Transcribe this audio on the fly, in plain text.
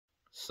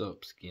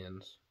Sup,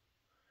 skins.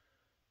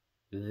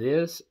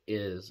 This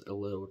is a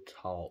little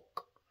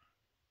talk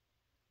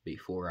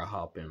before I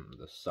hop into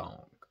the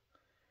song.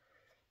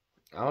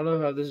 I don't know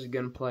how this is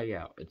gonna play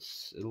out.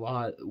 It's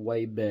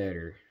way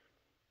better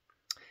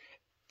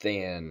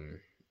than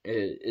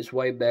it's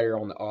way better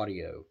on the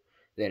audio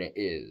than it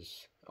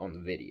is on the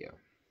video.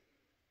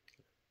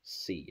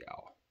 See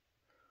y'all.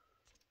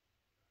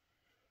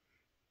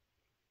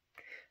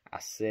 I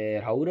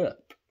said, hold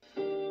up.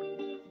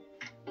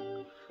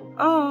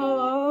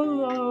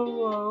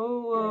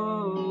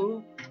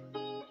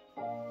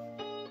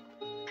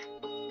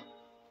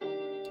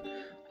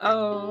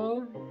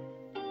 Oh,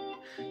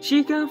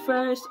 she come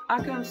first,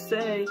 I come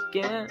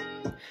second.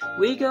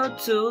 We go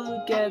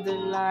together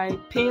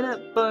like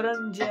peanut butter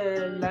and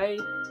jelly.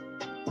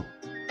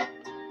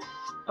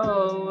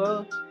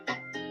 Oh,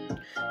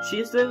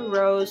 she's the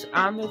rose,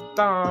 I'm the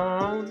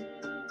thorn.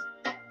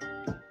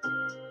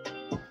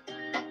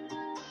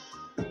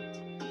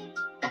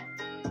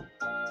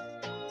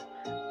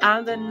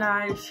 I'm the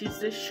knife, she's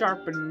the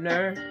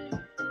sharpener.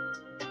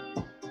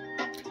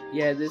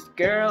 Yeah, this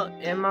girl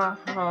in my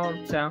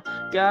hometown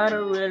got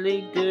a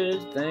really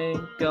good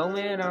thing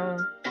going on,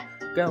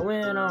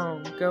 going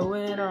on,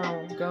 going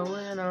on,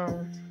 going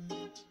on.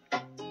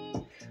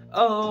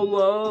 Oh,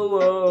 whoa,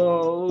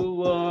 whoa,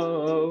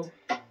 whoa.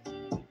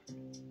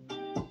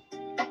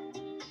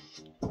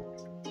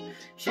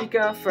 She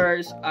come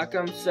first, I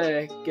come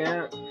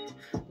second.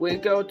 We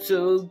go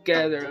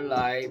together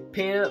like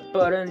peanut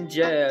butter and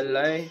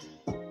jelly.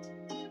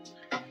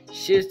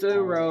 She's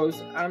the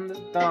rose, I'm the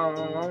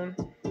thorn.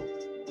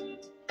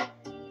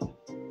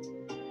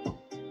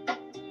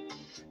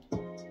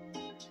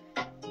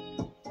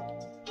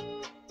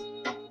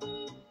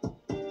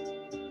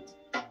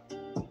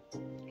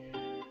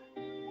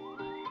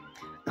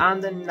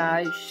 I'm the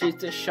knife, she's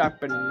the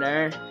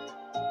sharpener.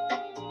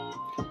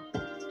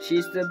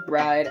 She's the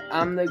bride,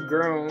 I'm the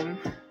groom.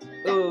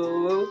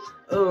 Ooh,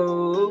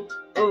 ooh,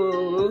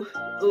 ooh,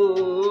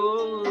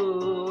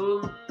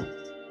 ooh.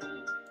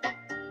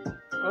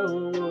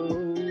 Oh,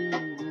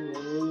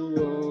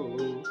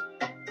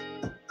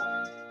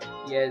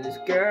 yeah, this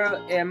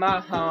girl in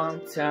my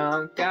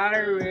hometown got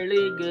a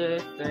really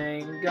good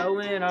thing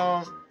going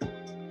on.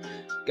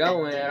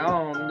 Going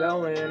on,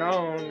 going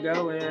on,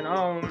 going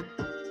on.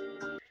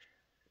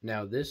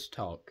 Now this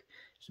talk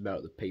is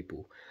about the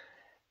people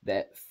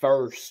that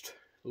first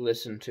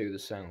listen to the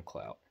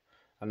SoundCloud.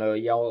 I know a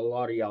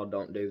lot of y'all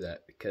don't do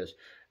that because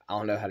I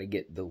don't know how to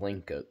get the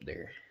link up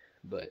there.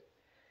 But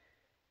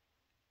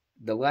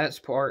the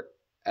last part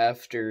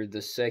after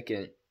the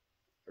second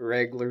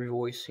regular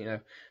voice,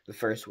 the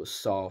first was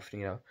soft,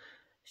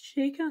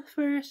 She comes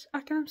first,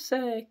 I come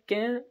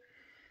second.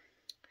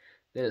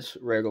 Then it's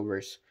regular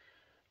verse.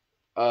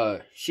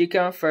 She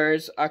come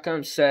first, I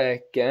come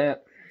second.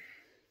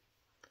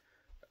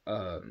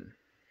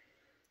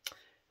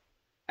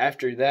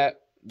 After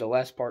that, the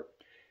last part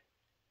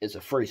is a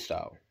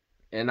freestyle.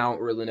 And I don't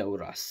really know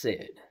what I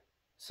said.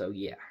 So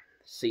yeah,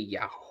 see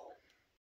y'all.